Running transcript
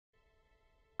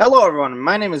Hello everyone,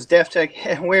 my name is DeathTech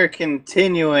and we're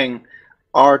continuing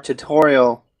our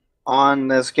tutorial on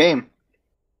this game,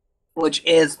 which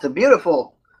is the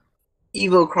beautiful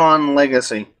Evochron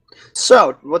Legacy.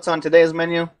 So, what's on today's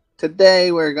menu?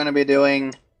 Today we're going to be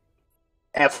doing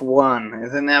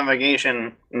F1, the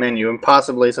navigation menu, and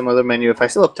possibly some other menu if I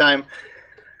still have time.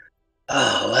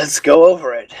 Let's go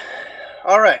over it.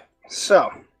 Alright,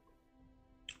 so,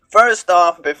 first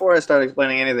off, before I start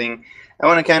explaining anything, I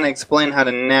want to kind of explain how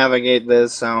to navigate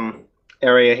this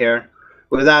area here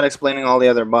without explaining all the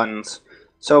other buttons.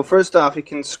 So first off, you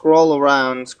can scroll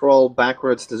around, scroll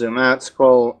backwards to zoom out,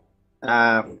 scroll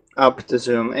up to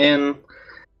zoom in,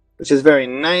 which is very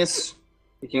nice.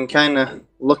 You can kind of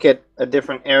look at a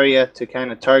different area to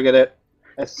kind of target it.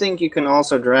 I think you can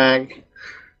also drag,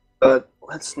 but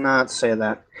let's not say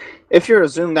that. If you're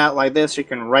zoomed out like this, you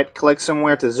can right-click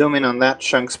somewhere to zoom in on that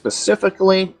chunk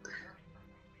specifically.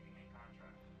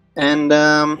 And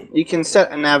you can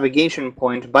set a navigation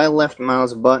point by left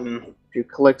mouse button if you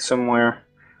click somewhere.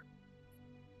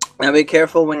 Now be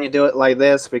careful when you do it like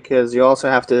this, because you also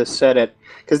have to set it,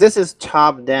 because this is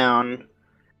top down,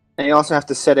 and you also have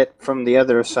to set it from the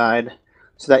other side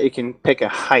so that you can pick a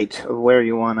height of where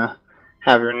you want to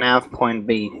have your nav point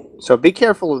be. So be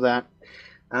careful of that.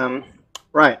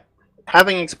 Right,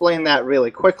 having explained that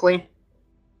really quickly,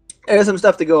 there's some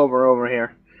stuff to go over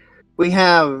here. We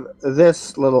have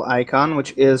this little icon,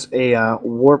 which is a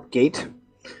warp gate.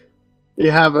 You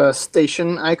have a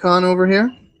station icon over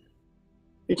here.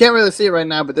 You can't really see it right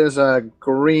now, but there's a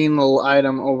green little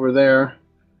item over there,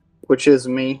 which is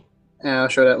me. And I'll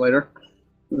show that later.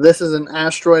 This is an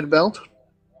asteroid belt,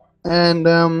 and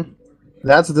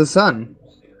that's the sun.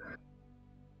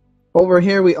 Over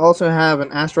here, we also have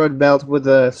an asteroid belt with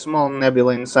a small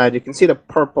nebula inside. You can see the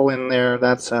purple in there.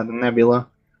 That's the nebula.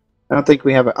 I don't think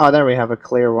we have a... Oh, there we have a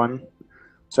clear one.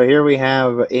 So here we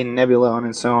have a nebula on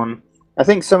its own. I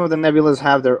think some of the nebulas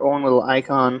have their own little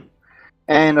icon.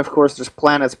 And, of course, there's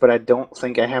planets, but I don't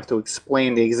think I have to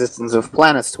explain the existence of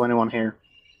planets to anyone here.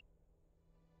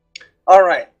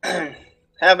 Alright.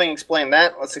 Having explained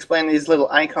that, let's explain these little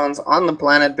icons on the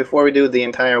planet before we do the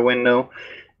entire window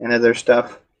and other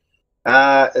stuff.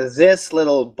 This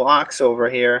little box over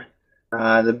here,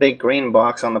 the big green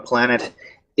box on the planet,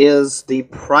 is the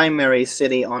primary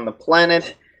city on the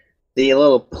planet. The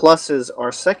little pluses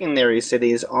are secondary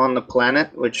cities on the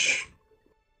planet, which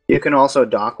you can also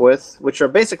dock with, which are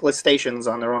basically stations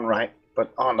on their own right,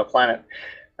 but on the planet.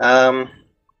 So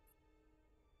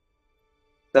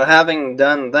having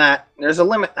done that, there's a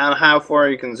limit on how far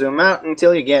you can zoom out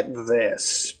until you get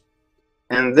this.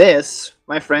 And this,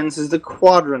 my friends, is the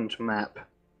Quadrant Map.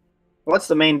 What's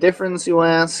the main difference, you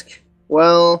ask?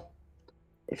 Well,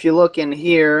 if you look in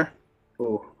here, if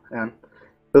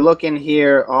you look in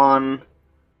here on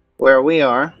where we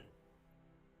are,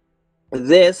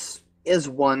 this is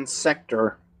one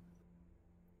sector.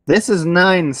 This is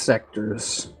 9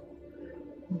 sectors.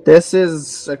 This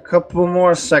is a couple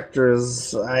more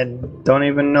sectors. I don't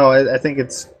even know. I think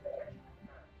it's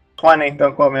 20.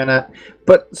 Don't quote me on that.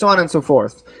 But so on and so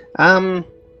forth. You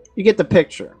get the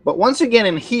picture. But once you get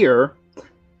in here,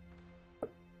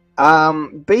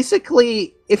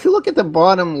 basically, if you look at the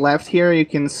bottom left here, you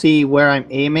can see where I'm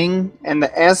aiming, and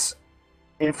the S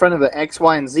in front of the X,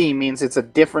 Y, and Z means it's a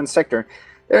different sector.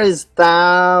 There is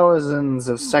thousands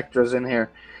of sectors in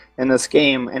here in this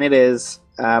game, and it is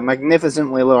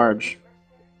magnificently large.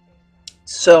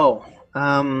 So,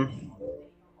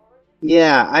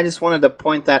 yeah, I just wanted to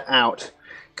point that out,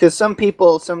 because some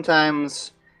people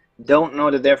sometimes don't know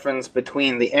the difference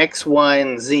between the X, Y,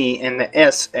 and Z and the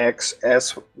SX,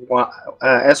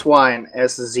 SY, and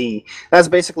SZ. That's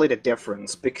basically the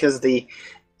difference, because the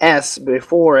S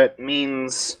before it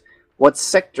means what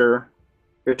sector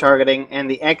you're targeting, and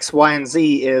the X, Y, and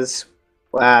Z is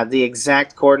the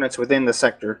exact coordinates within the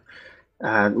sector,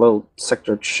 little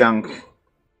sector chunk.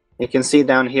 You can see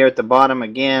down here at the bottom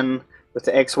again with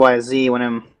the X, Y, Z when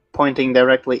I'm pointing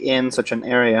directly in such an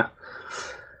area.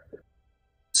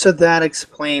 So that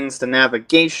explains the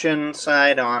navigation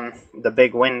side on the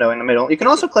big window in the middle. You can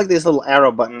also click these little arrow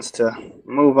buttons to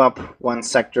move up one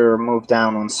sector or move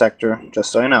down one sector, just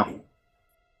so you know.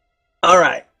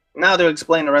 Alright, now to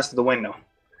explain the rest of the window.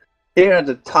 Here at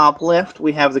the top left,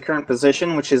 we have the current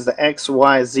position, which is the X,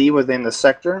 Y, Z within the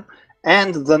sector,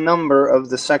 and the number of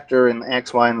the sector in the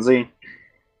X, Y, and Z.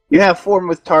 You have form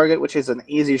with target, which is an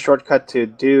easy shortcut to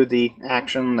do the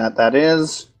action that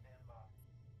is.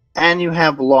 And you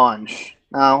have launch.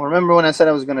 Now, remember when I said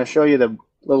I was going to show you the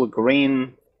little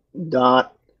green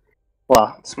dot?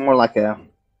 Well, it's more like a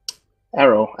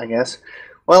arrow, I guess.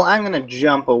 Well, I'm going to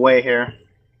jump away here.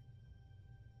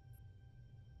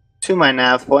 to my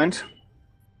nav point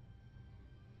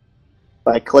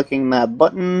by clicking that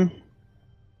button.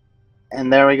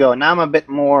 And there we go. Now I'm a bit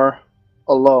more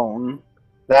alone.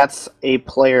 That's a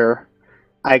player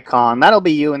icon. That'll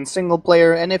be you in single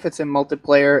player, and if it's in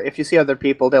multiplayer, if you see other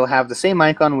people, they'll have the same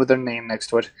icon with their name next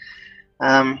to it.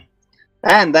 And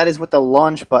that is what the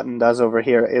launch button does over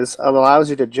here, is it allows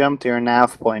you to jump to your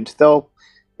nav point. Though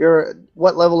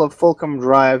what level of fulcrum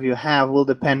drive you have will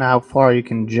depend how far you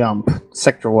can jump,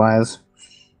 sector-wise.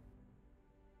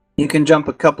 You can jump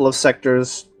a couple of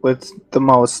sectors with the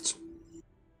most.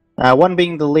 1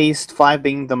 being the least, 5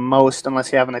 being the most,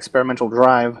 unless you have an experimental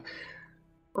drive.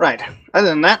 Right, other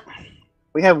than that,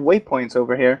 we have waypoints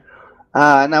over here.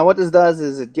 Now what this does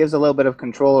is it gives a little bit of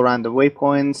control around the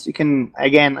waypoints. You can,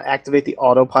 again, activate the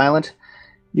autopilot.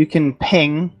 You can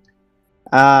ping,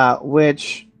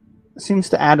 which seems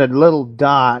to add a little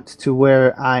dot to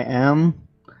where I am.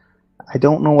 I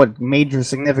don't know what major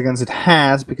significance it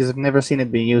has because I've never seen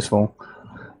it be useful.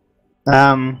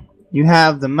 You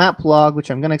have the map log,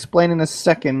 which I'm going to explain in a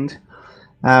second.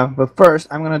 But first,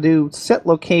 I'm going to do set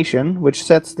location, which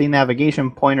sets the navigation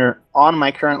pointer on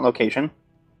my current location.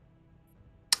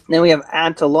 Then we have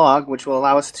add to log, which will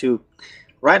allow us to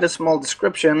write a small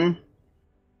description,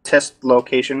 test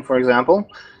location, for example,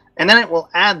 and then it will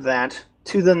add that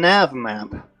to the nav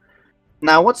map.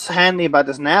 Now, what's handy about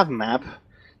this nav map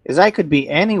is I could be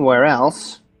anywhere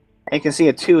else. And you can see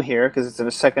a 2 here because it's the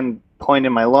second point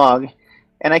in my log.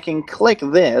 And I can click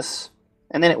this,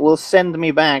 and then it will send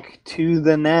me back to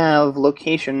the nav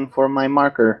location for my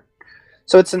marker.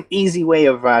 So it's an easy way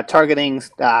of targeting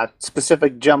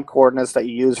specific jump coordinates that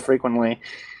you use frequently,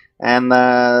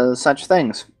 and such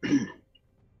things.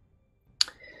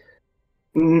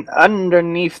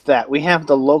 Underneath that, we have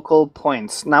the local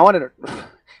points. Now, it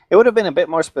would have been a bit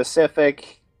more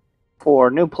specific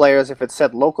for new players if it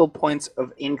said local points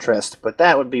of interest, but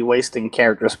that would be wasting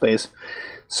character space.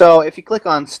 So if you click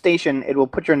on station, it will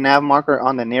put your nav marker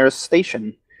on the nearest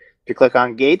station. If you click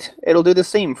on gate, it'll do the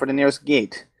same for the nearest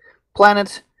gate.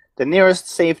 Planet, the nearest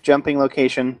safe jumping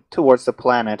location towards the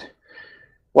planet.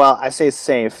 Well, I say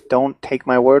safe. Don't take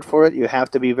my word for it. You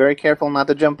have to be very careful not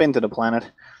to jump into the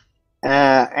planet.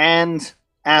 And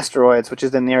asteroids, which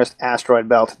is the nearest asteroid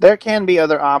belt. There can be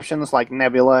other options like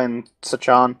nebula and such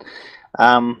on.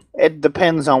 It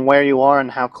depends on where you are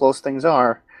and how close things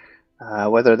are.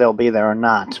 Whether they'll be there or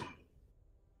not.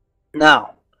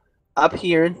 Now, up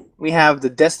here we have the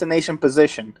destination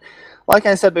position. Like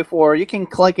I said before, you can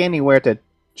click anywhere to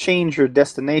change your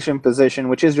destination position,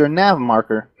 which is your nav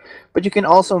marker. But you can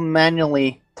also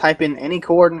manually type in any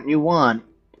coordinate you want,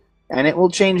 and it will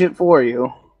change it for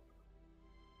you.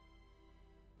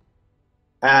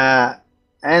 And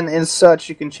in such,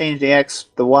 you can change the X,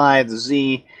 the Y, the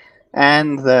Z,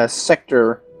 and the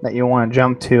sector that you want to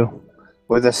jump to.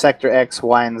 With the sector X,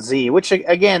 Y, and Z, which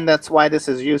again, that's why this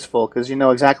is useful, because you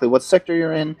know exactly what sector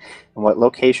you're in and what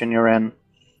location you're in.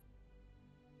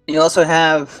 You also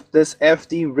have this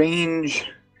FD range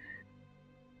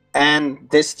and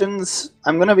distance.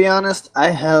 I'm going to be honest,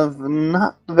 I have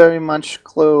not very much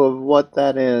clue of what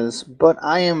that is, but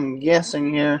I am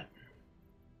guessing here.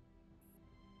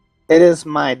 It is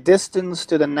my distance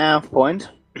to the nav point.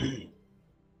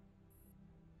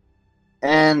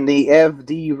 And the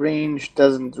FD range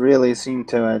doesn't really seem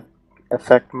to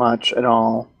affect much at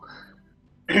all.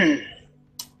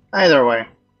 Either way.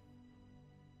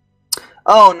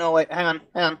 Oh, no, wait, hang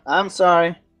on. I'm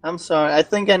sorry. I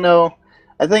think I know.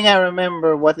 I think I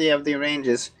remember what the FD range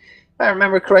is. If I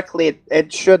remember correctly,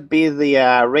 it should be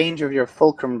the range of your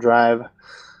fulcrum drive.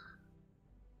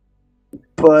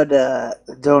 But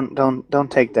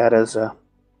don't take that as a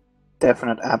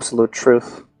definite absolute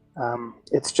truth.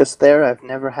 It's just there. I've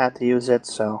never had to use it,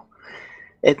 so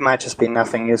it might just be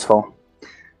nothing useful.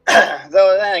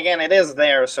 Though then again, it is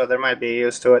there, so there might be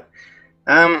use to it.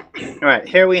 Right,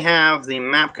 here we have the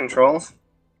map controls.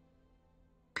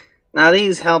 Now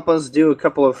these help us do a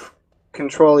couple of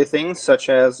control-y things, such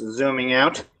as zooming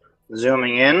out,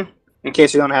 zooming in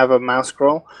case you don't have a mouse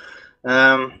scroll.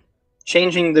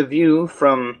 Changing the view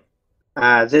from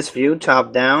this view,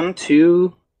 top down,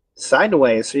 to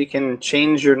sideways, so you can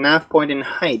change your nav point in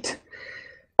height.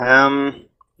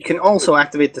 You can also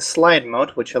activate the slide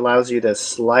mode, which allows you to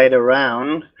slide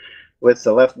around with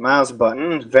the left mouse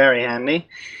button. Very handy.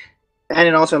 And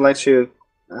it also lets you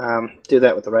do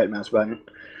that with the right mouse button.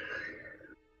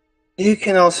 You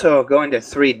can also go into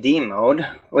 3D mode,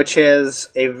 which is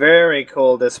a very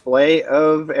cool display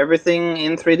of everything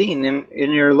in 3D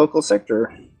in your local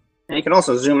sector. And you can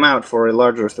also zoom out for a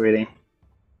larger 3D.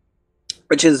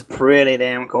 Which is pretty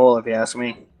damn cool, if you ask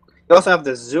me. You also have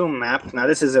the zoom map. Now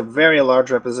this is a very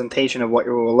large representation of what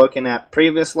you were looking at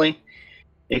previously.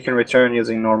 You can return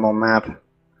using normal map.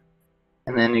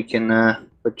 And then you can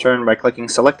return by clicking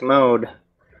select mode.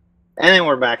 And then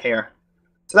we're back here.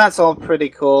 So that's all pretty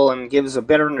cool and gives a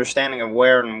better understanding of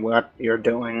where and what you're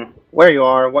doing, where you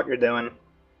are, what you're doing.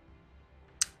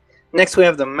 Next we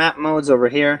have the map modes over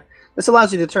here. This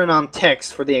allows you to turn on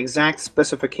text for the exact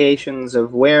specifications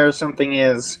of where something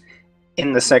is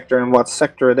in the sector and what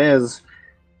sector it is.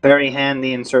 Very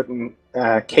handy in certain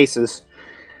cases.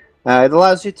 It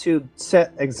allows you to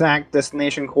set exact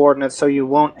destination coordinates so you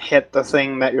won't hit the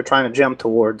thing that you're trying to jump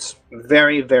towards.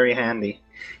 Very, very handy.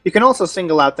 You can also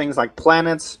single out things like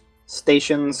planets,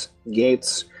 stations,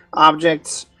 gates,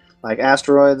 objects like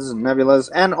asteroids, nebulas,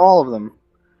 and all of them.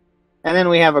 And then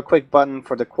we have a quick button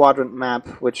for the Quadrant Map,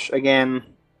 which again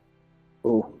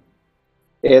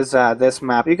is this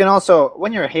map. You can also,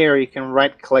 when you're here, you can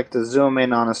right-click to zoom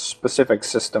in on a specific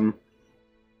system.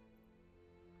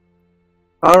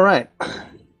 Alright.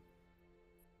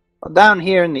 Down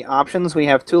here in the options, we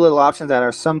have two little options that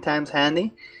are sometimes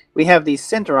handy. We have the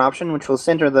center option, which will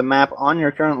center the map on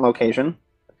your current location.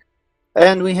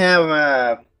 And we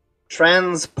have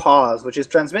transpause, which is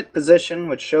transmit position,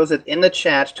 which shows it in the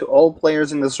chat to all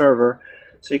players in the server.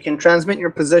 So you can transmit your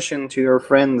position to your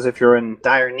friends if you're in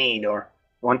dire need or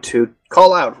want to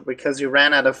call out because you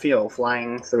ran out of fuel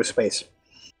flying through space.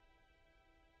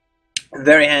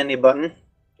 Very handy button.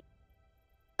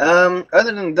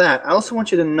 Other than that, I also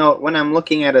want you to note when I'm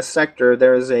looking at a sector,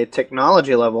 there is a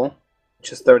technology level,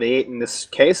 which is 38 in this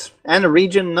case, and a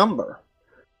region number,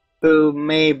 who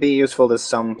may be useful to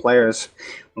some players.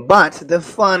 But the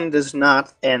fun does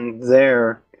not end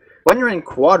there. When you're in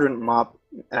Quadrant Map,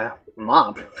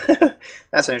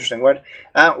 that's an interesting word.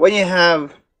 When you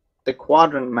have the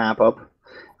Quadrant Map up,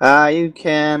 you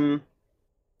can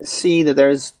see that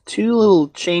there's two little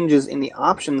changes in the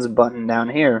options button down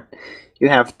here. You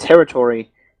have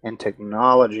territory and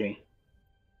technology.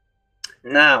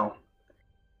 Now,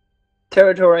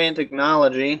 territory and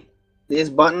technology, these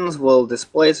buttons will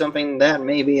display something that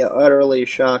may be utterly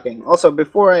shocking. Also,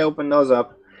 before I open those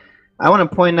up, I want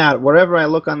to point out, wherever I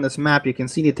look on this map, you can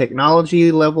see the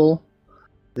technology level,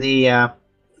 the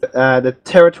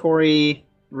territory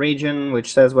region,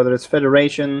 which says whether it's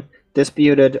Federation,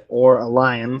 Disputed, or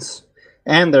Alliance,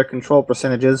 and their control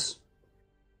percentages.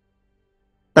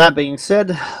 That being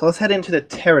said, let's head into the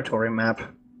territory map.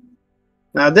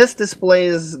 Now this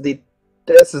displays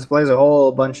a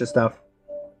whole bunch of stuff.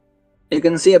 You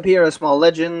can see up here a small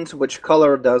legend, which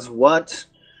color does what.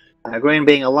 Green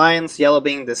being Alliance, yellow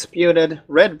being Disputed,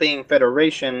 red being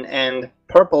Federation, and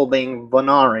purple being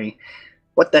Vonari.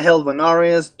 What the hell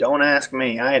Vonari is? Don't ask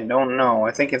me. I don't know.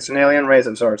 I think it's an alien race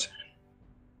of sorts.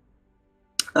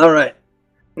 Alright.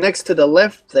 Next to the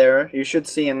left there, you should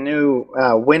see a new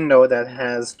window that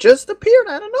has just appeared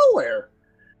out of nowhere.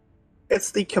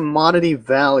 It's the commodity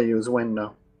values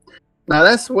window. Now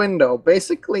this window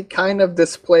basically kind of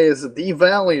displays the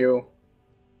value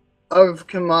of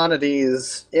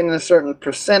commodities in a certain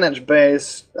percentage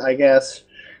base, I guess.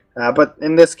 But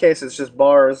in this case it's just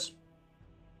bars.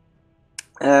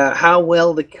 How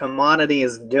well the commodity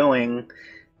is doing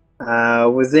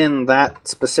within that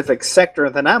specific sector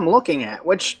that I'm looking at,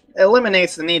 which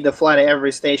eliminates the need to fly to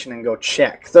every station and go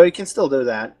check, though you can still do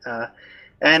that,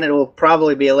 and it will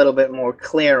probably be a little bit more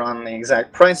clear on the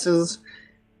exact prices.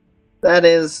 That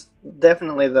is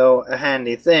definitely, though, a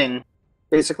handy thing.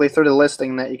 Basically, through the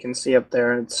listing that you can see up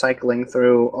there, it's cycling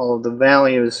through all of the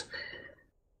values,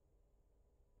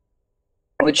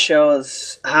 which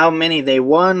shows how many they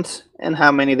want and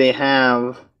how many they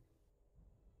have,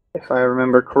 if I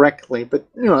remember correctly. But,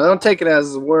 you know, don't take it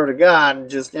as the word of God.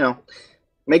 Just, you know,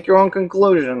 make your own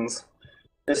conclusions.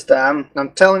 Just, I'm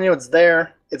telling you, it's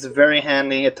there. It's very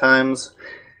handy at times.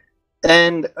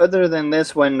 And other than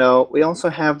this window, we also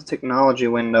have the technology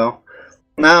window.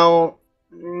 Now,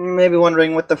 you may be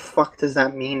wondering, what the fuck does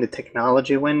that mean, the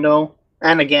technology window?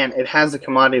 And again, it has the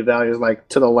commodity values, like,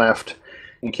 to the left,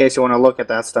 in case you want to look at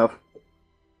that stuff.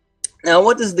 Now,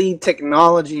 what does the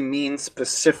technology mean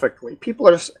specifically? People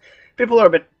are a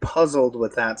bit puzzled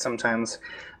with that sometimes.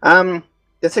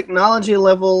 The technology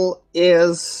level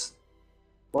is,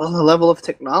 well, the level of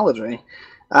technology.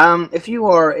 If you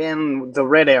are in the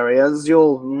red areas,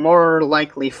 you'll more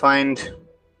likely find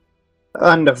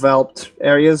undeveloped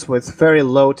areas with very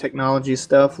low technology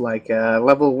stuff, like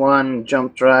level 1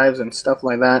 jump drives and stuff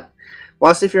like that.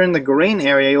 Whilst if you're in the green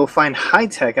area, you'll find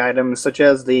high-tech items such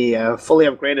as the fully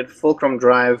upgraded fulcrum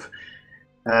drive,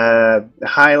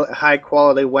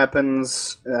 high-quality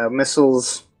weapons,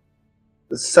 missiles.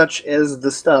 Such is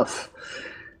the stuff.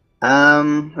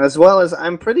 As well as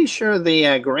I'm pretty sure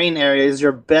the green area is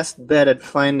your best bet at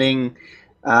finding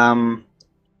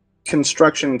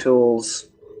construction tools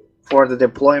for the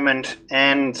deployment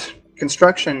and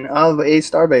construction of a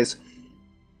starbase.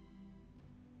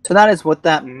 So that is what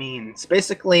that means.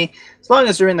 Basically, as long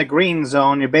as you're in the green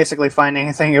zone, you basically find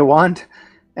anything you want.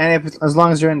 And as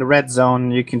long as you're in the red zone,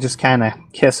 you can just kind of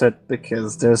kiss it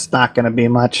because there's not going to be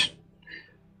much.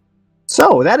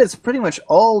 So that is pretty much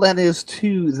all that is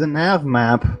to the nav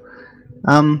map.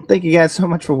 Thank you guys so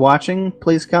much for watching.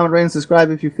 Please comment, rate, and subscribe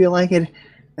if you feel like it.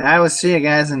 And I will see you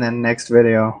guys in the next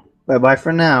video. Bye-bye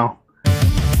for now.